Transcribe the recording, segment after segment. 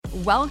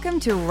Welcome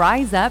to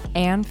Rise Up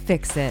and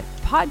Fix It,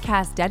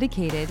 podcast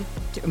dedicated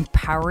to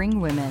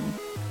empowering women.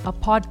 A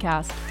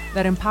podcast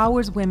that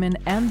empowers women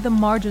and the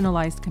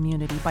marginalized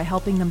community by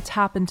helping them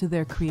tap into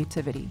their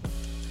creativity.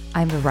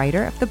 I'm the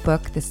writer of the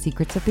book, The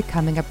Secrets of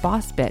Becoming a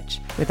Boss Bitch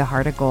with a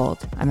Heart of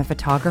Gold. I'm a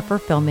photographer,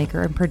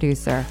 filmmaker, and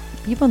producer.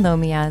 People know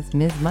me as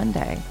Ms.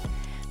 Monday.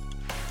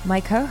 My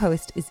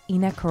co-host is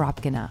Inna.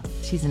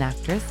 She's an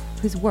actress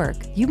whose work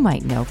you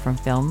might know from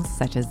films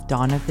such as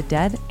Dawn of the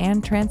Dead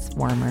and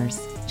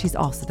Transformers. She's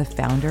also the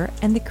founder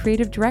and the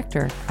creative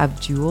director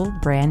of Jewel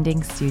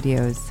Branding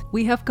Studios.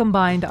 We have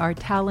combined our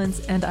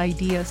talents and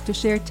ideas to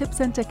share tips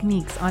and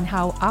techniques on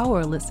how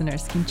our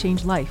listeners can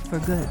change life for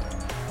good.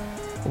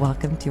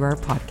 Welcome to our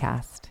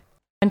podcast.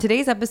 On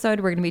today's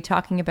episode, we're going to be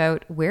talking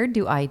about where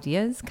do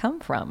ideas come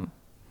from?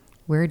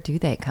 Where do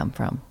they come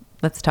from?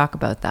 Let's talk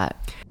about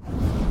that.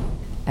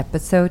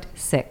 Episode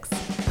 6.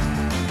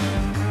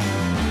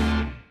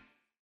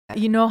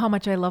 You know how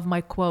much I love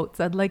my quotes.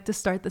 I'd like to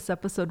start this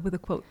episode with a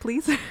quote,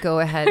 please. Go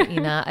ahead,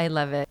 Inna. I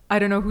love it. I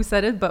don't know who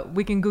said it, but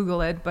we can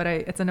Google it, but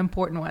it's an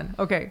important one.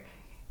 Okay.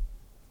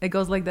 It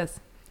goes like this.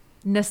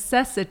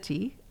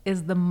 Necessity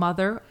is the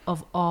mother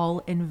of all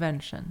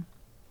invention.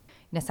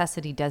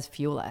 Necessity does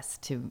fuel us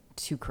to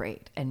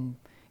create and,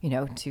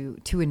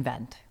 to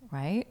invent,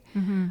 right?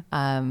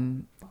 Mm-hmm.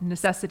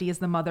 Necessity is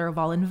the mother of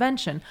all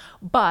invention.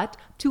 But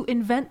to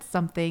invent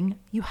something,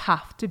 you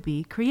have to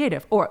be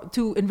creative, or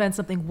to invent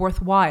something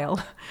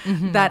worthwhile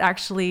that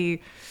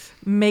actually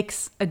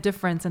makes a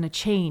difference and a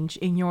change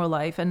in your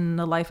life and in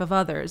the life of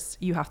others.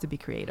 You have to be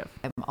creative.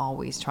 I'm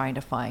always trying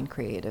to find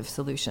creative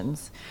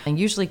solutions. And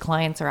usually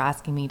clients are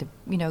asking me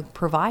to,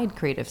 provide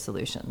creative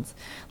solutions.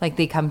 Like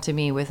they come to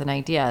me with an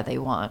idea. They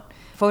want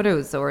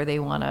photos, or they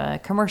want a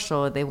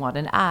commercial, or they want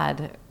an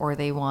ad, or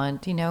they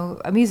want,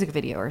 a music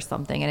video or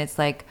something. And it's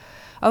like,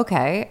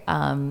 okay,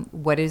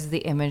 what is the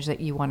image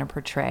that you want to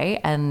portray?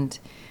 And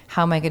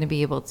how am I going to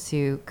be able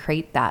to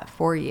create that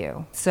for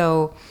you?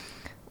 So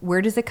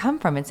where does it come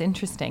from? It's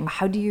interesting.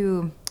 How do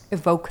you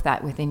evoke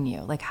that within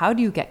you? Like, how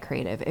do you get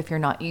creative if you're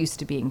not used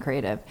to being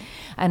creative?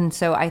 And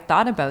so I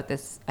thought about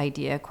this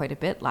idea quite a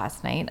bit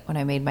last night when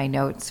I made my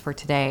notes for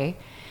today.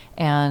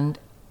 And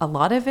a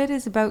lot of it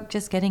is about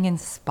just getting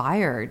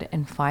inspired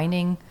and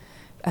finding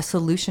a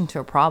solution to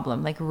a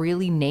problem, like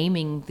really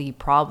naming the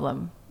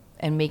problem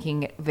and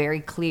making it very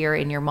clear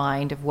in your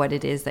mind of what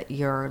it is that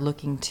you're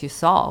looking to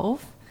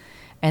solve,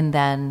 and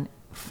then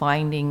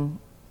finding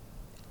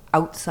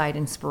outside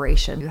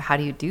inspiration. How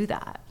do you do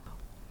that?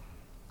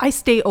 I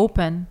stay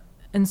open.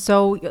 And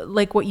so,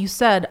 like what you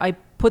said, I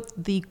put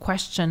the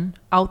question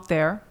out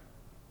there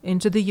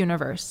into the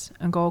universe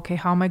and go, okay,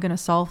 how am I going to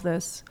solve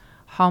this?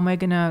 How am I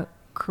going to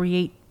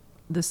create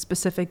this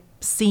specific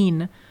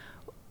scene?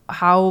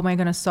 How am I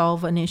going to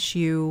solve an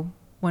issue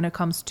when it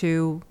comes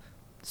to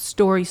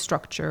story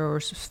structure or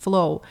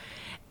flow?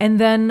 And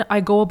then I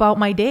go about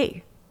my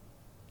day.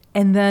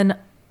 And then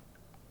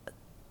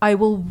I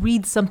will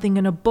read something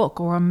in a book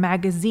or a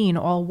magazine,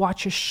 or I'll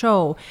watch a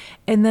show,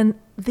 and then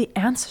the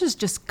answers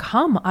just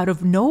come out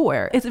of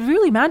nowhere. It's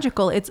really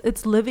magical.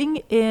 It's living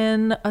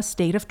in a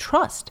state of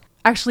trust.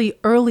 Actually,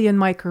 early in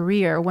my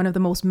career, one of the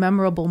most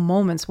memorable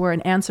moments where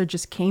an answer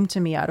just came to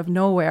me out of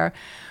nowhere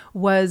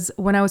was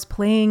when I was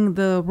playing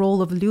the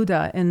role of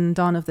Luda in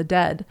Dawn of the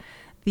Dead.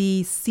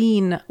 The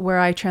scene where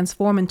I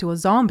transform into a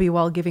zombie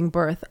while giving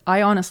birth,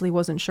 I honestly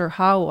wasn't sure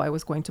how I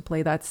was going to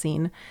play that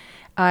scene.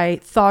 I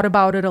thought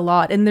about it a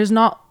lot, and there's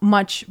not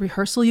much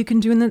rehearsal you can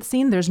do in that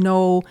scene. There's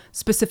no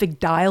specific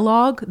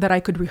dialogue that I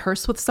could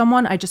rehearse with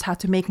someone. I just had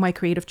to make my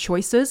creative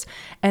choices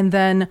and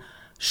then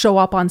show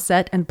up on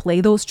set and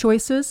play those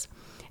choices.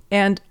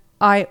 And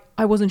I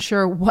wasn't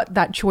sure what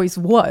that choice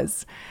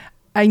was.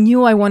 I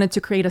knew I wanted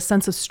to create a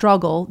sense of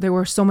struggle. There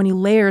were so many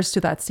layers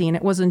to that scene.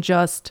 It wasn't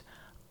just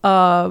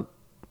a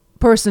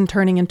person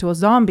turning into a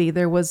zombie.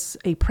 There was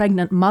a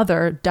pregnant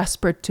mother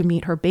desperate to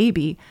meet her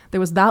baby. There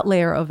was that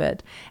layer of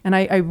it. And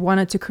I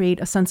wanted to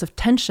create a sense of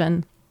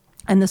tension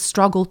and the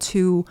struggle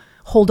to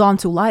hold on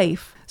to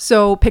life.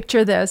 So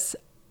picture this.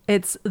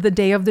 It's the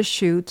day of the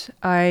shoot.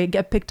 I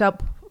get picked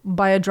up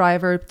by a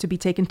driver to be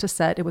taken to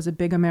set. It was a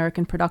big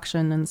American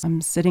production, and I'm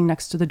sitting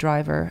next to the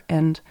driver,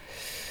 and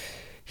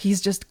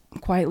he's just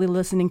quietly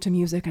listening to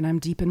music, and I'm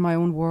deep in my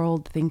own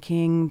world,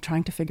 thinking,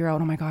 trying to figure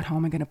out, oh my God, how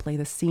am I going to play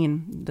this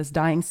scene, this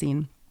dying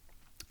scene?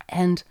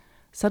 And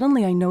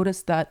suddenly I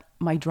noticed that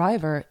my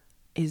driver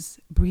is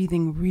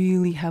breathing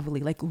really heavily,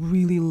 like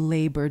really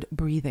labored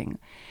breathing.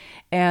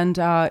 And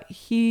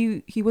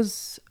he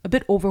was a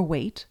bit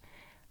overweight.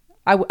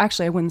 I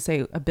wouldn't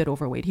say a bit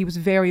overweight. He was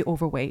very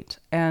overweight.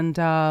 And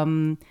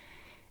I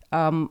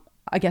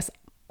guess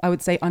I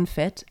would say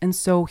unfit. And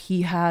so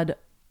he had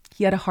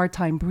a hard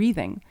time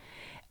breathing.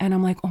 And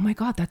I'm like, oh my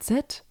God, that's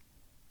it.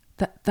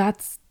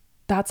 That's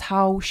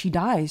how she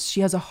dies.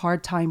 She has a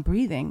hard time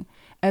breathing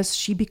as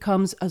she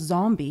becomes a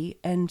zombie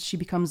and she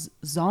becomes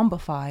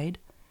zombified.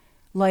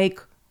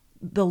 Like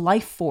the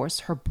life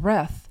force, her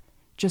breath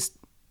just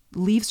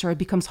leaves her. It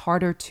becomes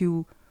harder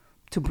to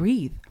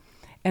breathe.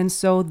 And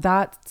so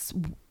that's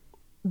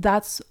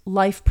that's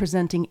life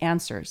presenting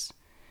answers.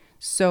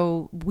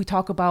 So we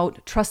talk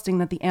about trusting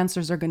that the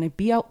answers are going to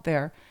be out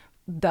there.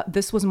 That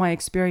this was my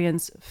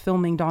experience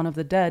filming Dawn of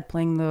the Dead,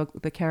 playing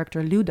the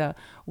character Luda,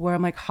 where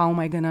I'm like, how am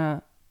I going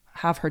to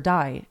have her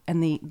die?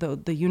 And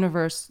the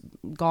universe,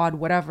 God,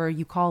 whatever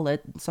you call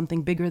it,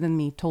 something bigger than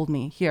me told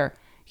me,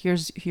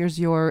 here's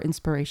your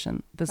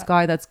inspiration. This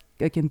guy that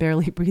can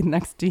barely breathe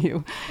next to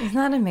you. Isn't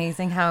that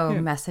amazing how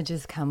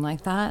messages come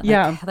like that?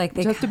 Like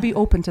they just have to be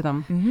open to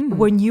them. Mm-hmm.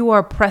 When you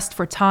are pressed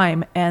for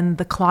time and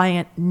the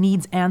client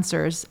needs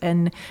answers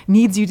and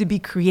needs you to be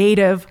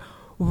creative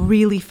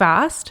really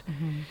fast,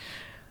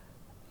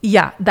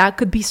 that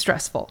could be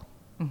stressful.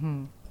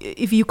 Mm-hmm.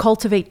 If you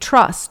cultivate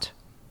trust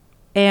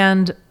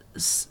and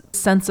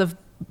sense of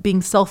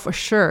being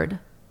self-assured,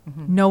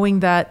 knowing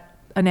that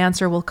an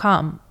answer will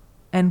come,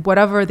 and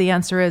whatever the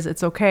answer is,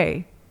 it's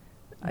okay.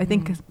 I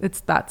think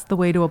that's the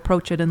way to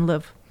approach it and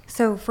live.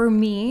 So for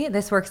me,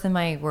 this works in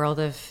my world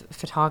of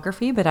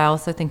photography, but I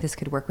also think this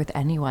could work with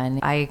anyone.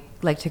 I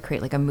like to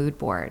create like a mood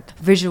board,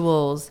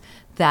 visuals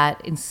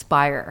that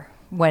inspire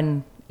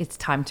when it's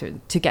time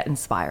to get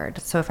inspired.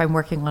 So if I'm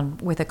working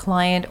with a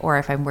client, or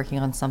if I'm working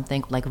on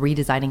something like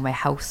redesigning my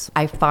house,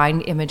 I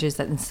find images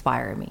that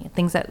inspire me,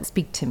 things that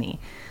speak to me.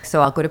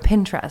 So I'll go to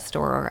Pinterest,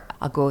 or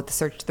I'll go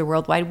search the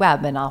World Wide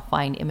Web, and I'll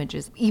find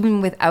images.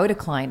 Even without a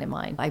client in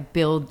mind, I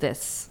build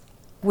this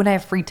when I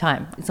have free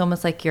time. It's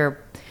almost like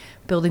you're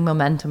building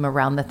momentum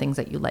around the things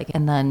that you like,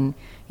 and then,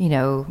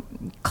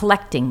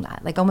 collecting that,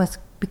 like almost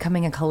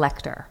becoming a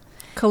collector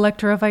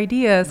of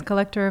ideas,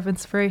 collector of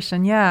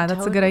inspiration. Yeah, that's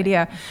totally a good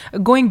idea.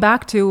 Going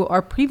back to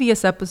our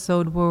previous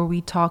episode where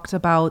we talked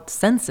about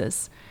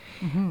senses.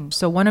 Mm-hmm.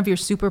 So one of your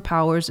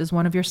superpowers is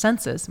one of your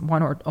senses,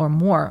 one or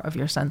more of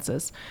your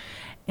senses.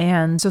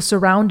 And so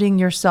surrounding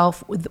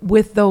yourself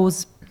with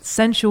those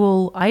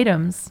sensual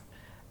items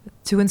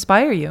to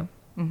inspire you.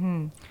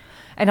 Mm-hmm.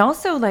 And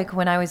also, like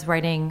when I was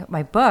writing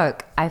my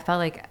book, I felt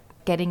like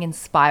getting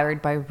inspired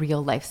by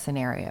real life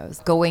scenarios,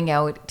 going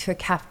out to a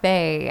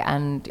cafe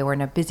or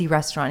in a busy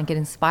restaurant and get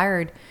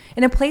inspired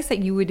in a place that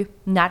you would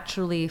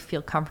naturally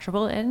feel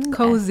comfortable in.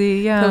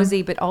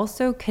 Cozy, but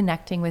also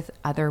connecting with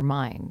other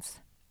minds.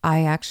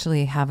 I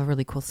actually have a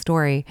really cool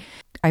story.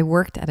 I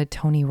worked at a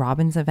Tony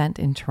Robbins event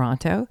in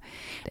Toronto,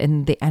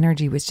 and the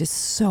energy was just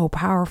so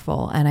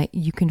powerful. And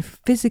you can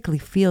physically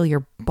feel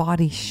your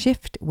body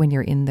shift when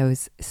you're in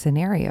those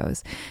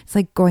scenarios. It's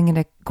like going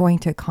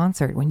to a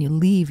concert. When you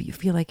leave, you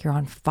feel like you're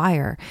on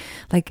fire.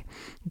 Like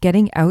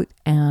getting out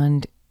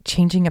and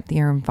changing up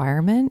your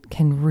environment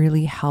can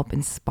really help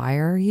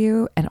inspire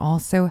you and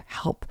also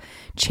help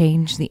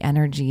change the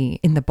energy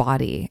in the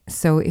body.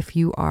 So if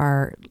you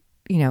are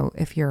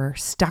if you're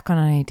stuck on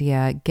an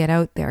idea, get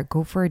out there,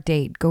 go for a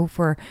date, go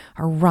for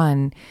a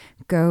run,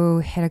 go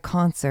hit a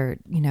concert,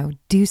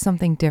 do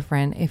something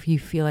different if you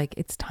feel like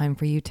it's time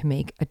for you to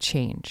make a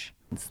change.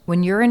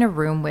 When you're in a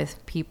room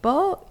with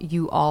people,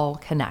 you all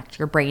connect.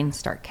 Your brains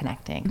start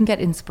connecting. You can get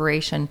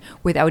inspiration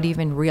without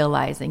even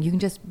realizing.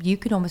 You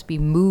can almost be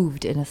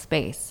moved in a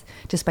space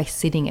just by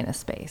sitting in a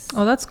space.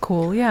 Oh, that's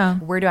cool. Yeah.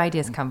 Where do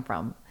ideas come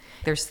from?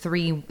 There's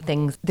three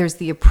things. There's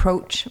the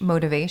approach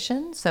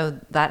motivation. So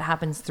that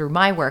happens through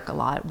my work a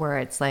lot, where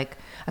it's like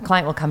a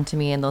client will come to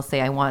me and they'll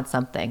say, I want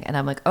something. And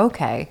I'm like,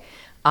 okay,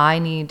 I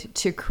need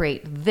to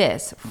create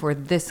this for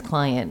this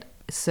client.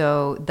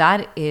 So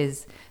that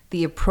is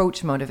the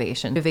approach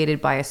motivation,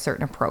 motivated by a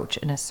certain approach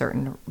in a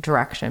certain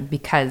direction,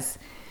 because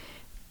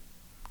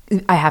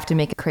I have to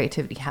make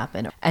creativity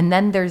happen. And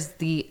then there's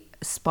the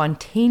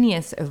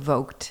spontaneous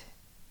evoked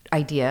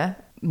idea.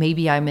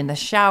 Maybe I'm in the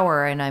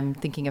shower and I'm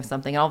thinking of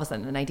something, and all of a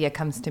sudden an idea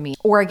comes to me.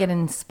 Or I get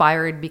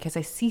inspired because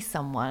I see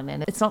someone,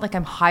 and it's not like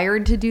I'm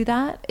hired to do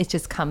that. It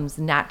just comes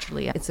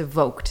naturally. It's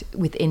evoked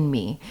within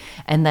me.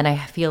 And then I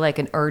feel like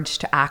an urge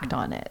to act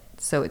on it.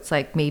 So it's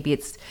like maybe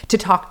it's to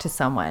talk to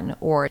someone,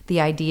 or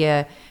the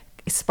idea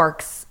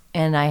sparks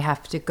and I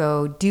have to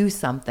go do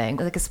something,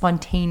 like a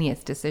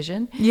spontaneous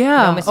decision.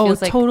 Yeah. It almost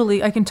feels like,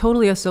 totally. I can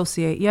totally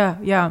associate. Yeah.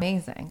 Yeah.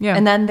 Amazing. Yeah.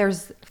 And then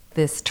there's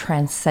this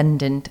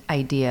transcendent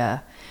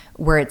idea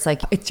where it's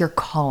like, it's your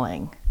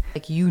calling.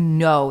 Like,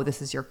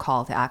 this is your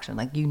call to action.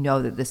 Like,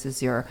 that this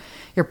is your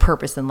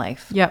purpose in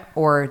life. Yeah.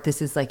 Or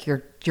this is like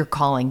your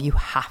calling. You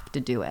have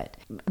to do it.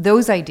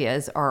 Those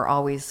ideas are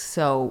always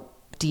so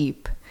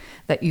deep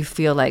that you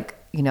feel like,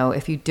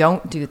 if you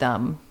don't do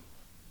them,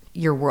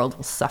 your world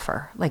will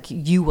suffer. Like,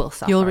 you will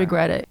suffer. You'll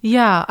regret it.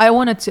 Yeah. I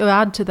wanted to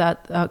add to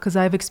that because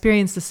I've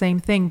experienced the same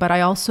thing, but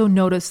I also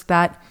noticed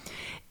that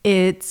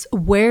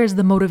where's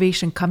the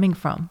motivation coming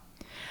from?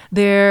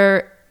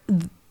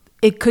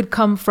 It could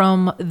come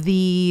from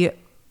the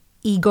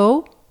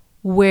ego,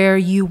 where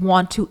you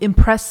want to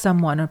impress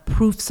someone or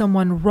prove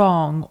someone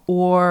wrong,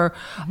 or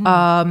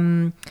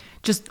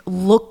just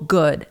look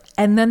good.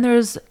 And then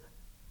there's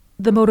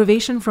the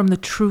motivation from the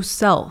true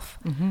self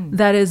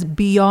that is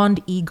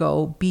beyond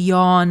ego,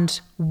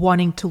 beyond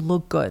wanting to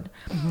look good.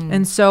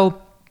 And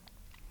so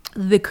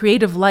the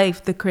creative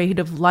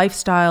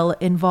lifestyle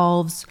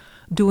involves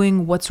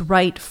doing what's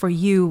right for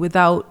you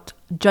without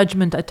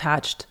judgment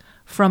attached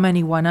from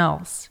anyone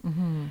else.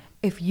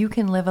 If you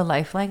can live a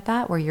life like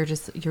that, where you're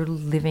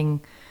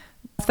living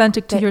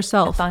Authentic to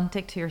yourself.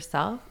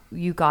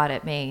 You got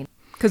it made.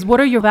 Because what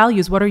are your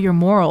values? What are your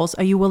morals?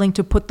 Are you willing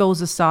to put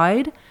those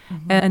aside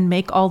and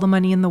make all the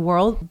money in the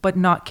world, but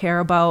not care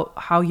about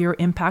how you're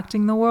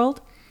impacting the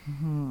world?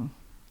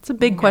 It's a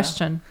big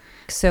question.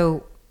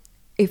 So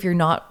if you're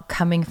not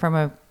coming from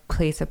a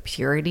place of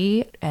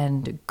purity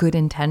and good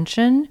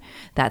intention,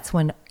 that's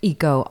when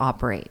ego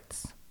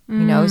operates. You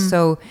know,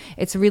 so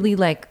it's really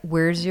like,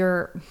 where's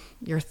your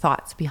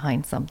thoughts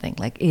behind something?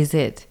 Like, is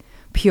it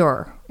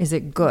pure? Is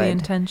it good? The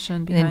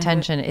intention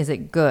behind it. Is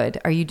it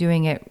good? Are you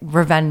doing it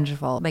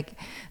revengeful? Like,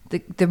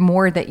 the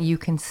more that you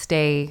can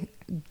stay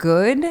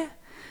good,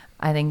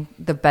 I think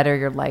the better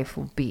your life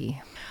will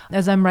be.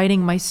 As I'm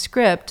writing my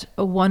script,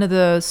 one of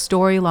the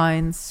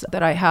storylines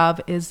that I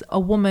have is a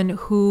woman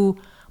who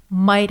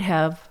might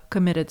have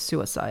committed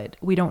suicide.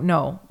 We don't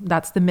know.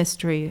 That's the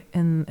mystery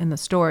in the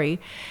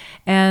story.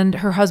 And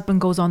her husband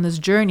goes on this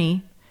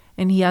journey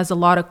and he has a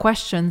lot of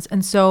questions.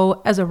 And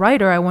so as a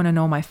writer, I want to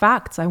know my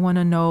facts. I want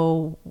to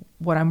know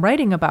what I'm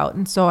writing about.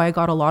 And so I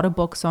got a lot of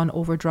books on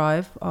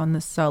Overdrive, on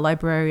this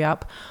library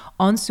app,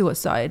 on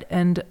suicide.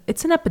 And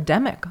it's an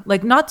epidemic.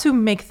 Like, not to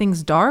make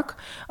things dark.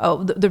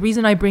 The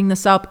reason I bring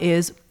this up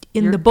is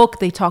in the book,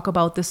 they talk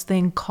about this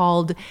thing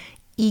called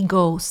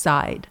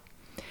ego-cide.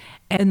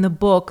 In the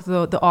book,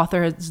 the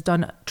author has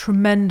done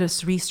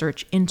tremendous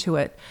research into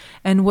it.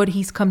 And what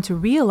he's come to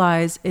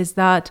realize is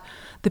that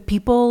the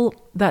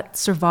people that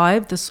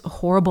survived this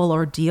horrible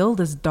ordeal,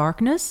 this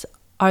darkness,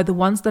 are the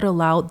ones that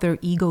allowed their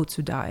ego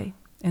to die.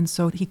 And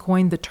so he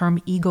coined the term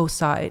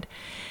ego-cide.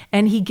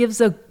 And he gives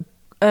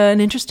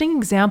an interesting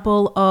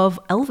example of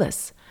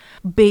Elvis.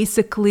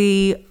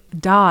 Basically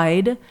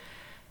died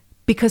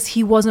because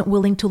he wasn't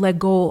willing to let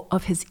go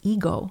of his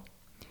ego.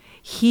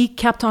 He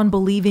kept on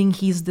believing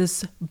he's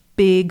this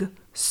big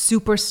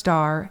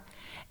superstar,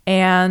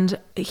 and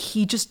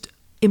he just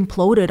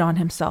imploded on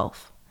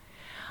himself.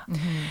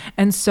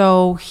 And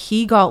so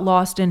he got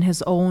lost in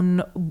his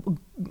own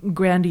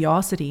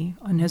grandiosity,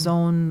 and his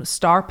own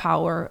star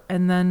power,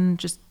 and then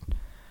just,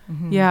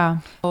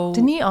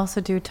 Didn't he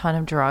also do a ton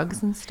of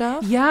drugs and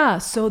stuff? Yeah.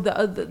 So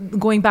the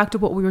going back to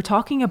what we were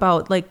talking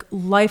about, like,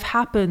 life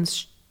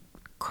happens,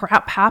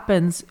 crap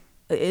happens,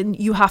 and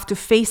you have to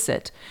face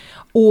it.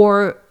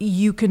 Or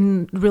you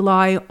can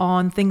rely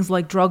on things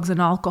like drugs and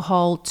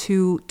alcohol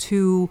to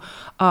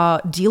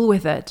deal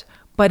with it.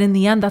 But in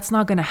the end, that's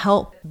not going to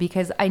help.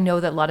 Because I know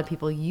that a lot of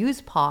people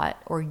use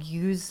pot or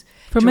use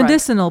for drugs,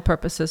 medicinal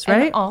purposes,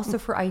 right? and also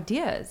for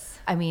ideas.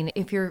 I mean,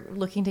 if you're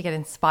looking to get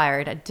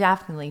inspired, I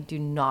definitely do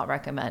not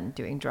recommend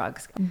doing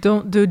drugs.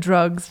 Don't do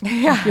drugs.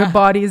 Your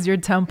body is your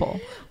temple.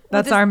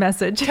 That's our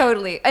message.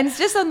 Totally. And it's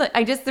just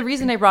the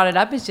reason I brought it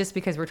up is just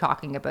because we're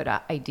talking about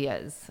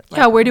ideas.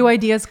 Like, where do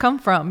ideas come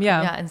from?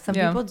 Yeah. And some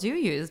people do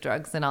use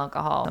drugs and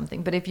alcohol,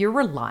 something. But if you're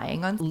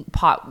relying on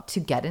pot to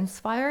get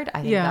inspired,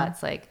 I think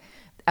that's like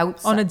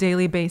outside. On a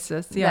daily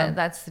basis. Yeah.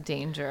 That's the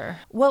danger.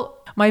 Well,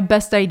 my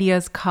best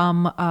ideas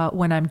come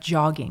when I'm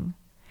jogging.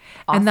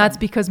 Awesome. And that's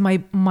because my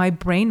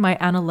brain,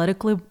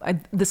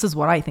 this is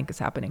what I think is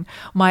happening.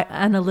 My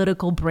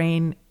analytical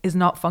brain is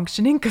not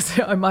functioning because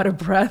I'm out of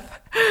breath.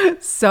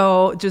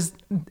 So just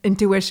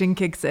intuition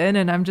kicks in,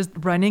 and I'm just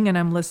running and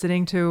I'm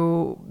listening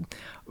to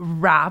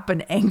rap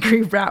and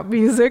angry rap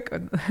music.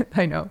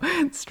 I know,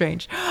 it's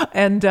strange.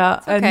 And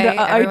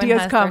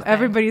ideas come.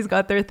 Everybody's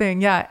got their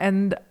thing. Yeah.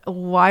 And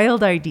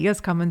wild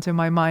ideas come into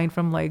my mind,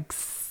 from like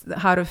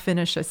how to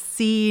finish a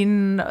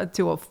scene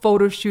to a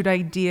photo shoot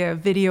idea,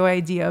 video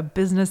idea,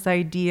 business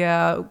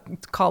idea,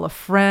 call a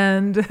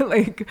friend.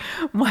 Like,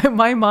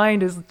 my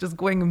mind is just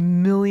going a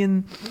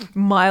million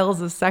miles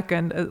a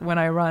second when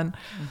I run.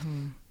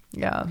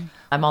 Yeah.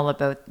 I'm all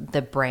about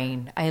the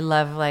brain. I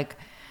love, like,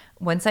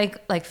 once I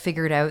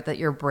figured out that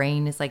your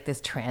brain is like this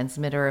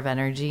transmitter of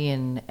energy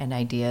and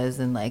ideas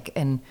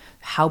and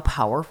how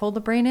powerful the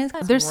brain is.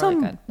 There's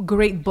really some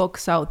great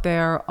books out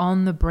there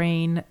on the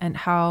brain and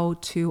how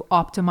to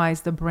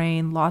optimize the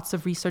brain. Lots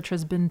of research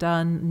has been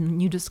done,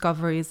 new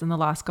discoveries in the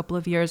last couple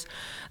of years.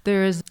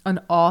 There's an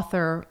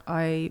author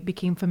I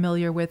became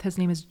familiar with. His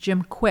name is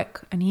Jim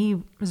Quick, and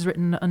he has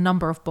written a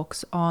number of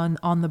books on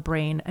the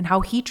brain and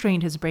how he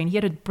trained his brain. He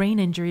had a brain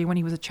injury when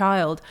he was a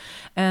child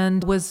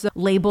and was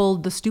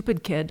labeled the stupid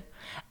kid.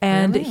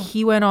 And really?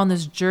 He went on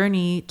this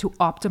journey to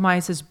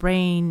optimize his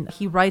brain.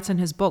 He writes in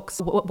his books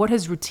what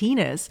his routine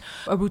is,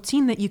 a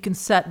routine that you can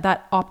set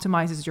that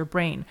optimizes your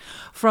brain.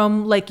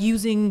 From like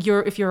using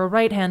if you're a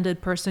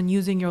right-handed person,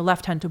 using your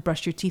left hand to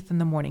brush your teeth in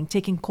the morning,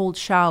 taking cold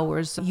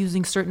showers,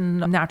 using certain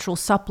natural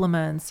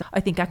supplements. I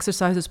think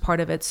exercise is part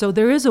of it. So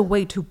there is a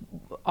way to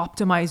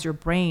optimize your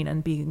brain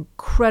and be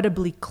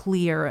incredibly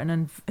clear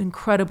and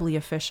incredibly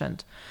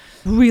efficient.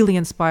 Really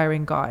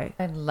inspiring guy.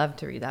 I'd love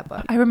to read that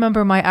book. I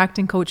remember my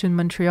acting coach in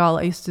Montreal.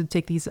 I used to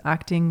take these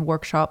acting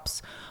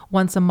workshops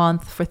once a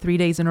month for 3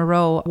 days in a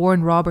row.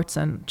 Warren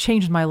Robertson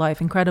changed my life.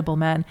 Incredible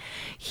man.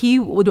 He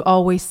would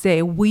always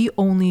say, we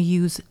only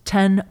use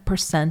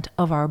 10%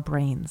 of our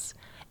brains.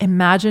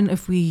 Imagine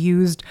if we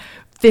used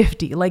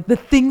 50, like the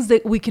things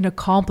that we can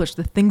accomplish,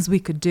 the things we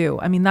could do.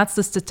 I mean, that's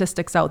the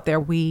statistics out there.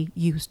 We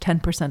use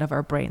 10% of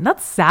our brain.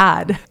 That's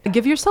sad.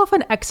 Give yourself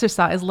an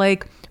exercise,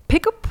 like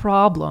pick a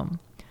problem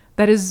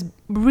that is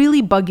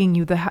really bugging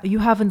you that you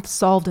haven't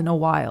solved in a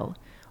while.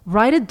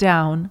 Write it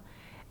down,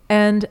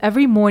 and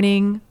every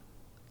morning,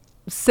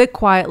 sit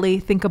quietly,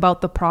 think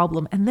about the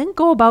problem, and then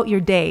go about your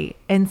day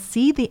and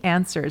see the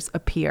answers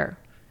appear.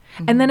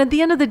 And then at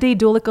the end of the day,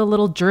 do like a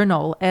little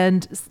journal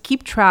and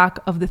keep track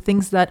of the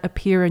things that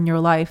appear in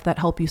your life that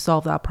help you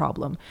solve that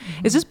problem.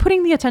 It's just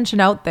putting the attention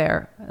out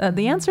there.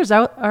 The answers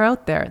are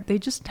out there. They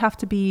just have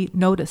to be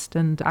noticed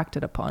and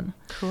acted upon.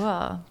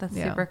 Cool. That's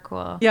super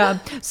cool. Yeah.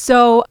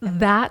 So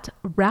that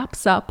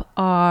wraps up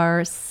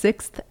our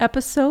 6th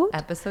episode.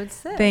 Episode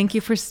 6. Thank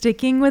you for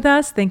sticking with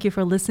us. Thank you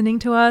for listening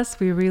to us.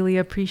 We really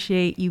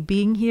appreciate you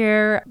being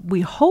here.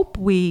 We hope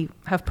we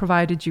have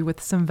provided you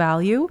with some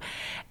value.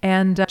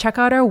 And check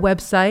out our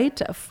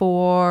website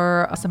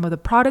for some of the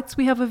products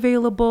we have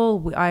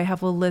available. I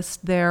have a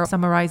list there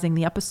summarizing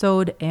the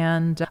episode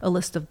and a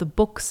list of the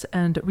books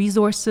and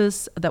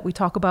resources that we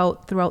talk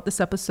about throughout this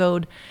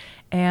episode.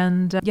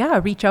 And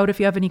reach out if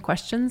you have any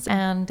questions.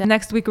 And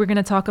next week, we're going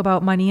to talk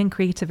about money and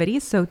creativity.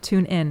 So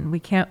tune in. We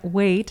can't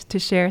wait to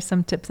share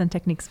some tips and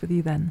techniques with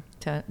you then.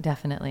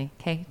 Definitely.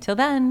 Okay. Till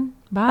then.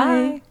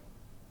 Bye.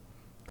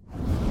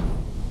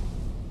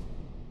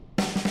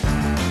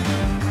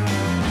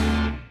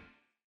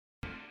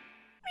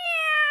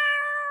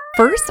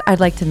 First, I'd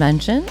like to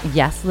mention,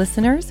 yes,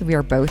 listeners, we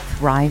are both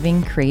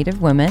thriving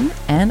creative women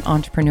and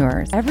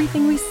entrepreneurs.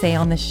 Everything we say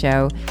on the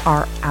show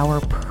are our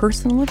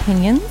personal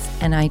opinions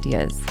and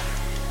ideas.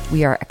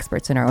 We are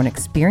experts in our own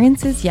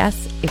experiences.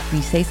 Yes, if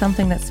we say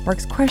something that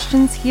sparks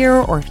questions here,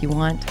 or if you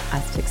want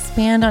us to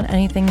expand on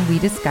anything we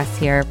discuss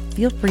here,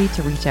 feel free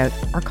to reach out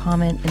or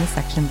comment in the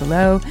section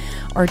below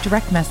or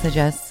direct message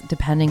us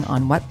depending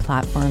on what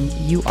platform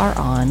you are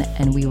on,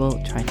 and we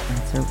will try to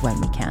answer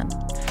when we can.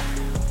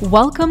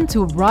 Welcome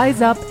to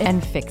Rise Up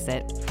and Fix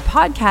It, a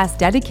podcast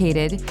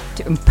dedicated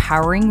to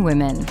empowering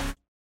women.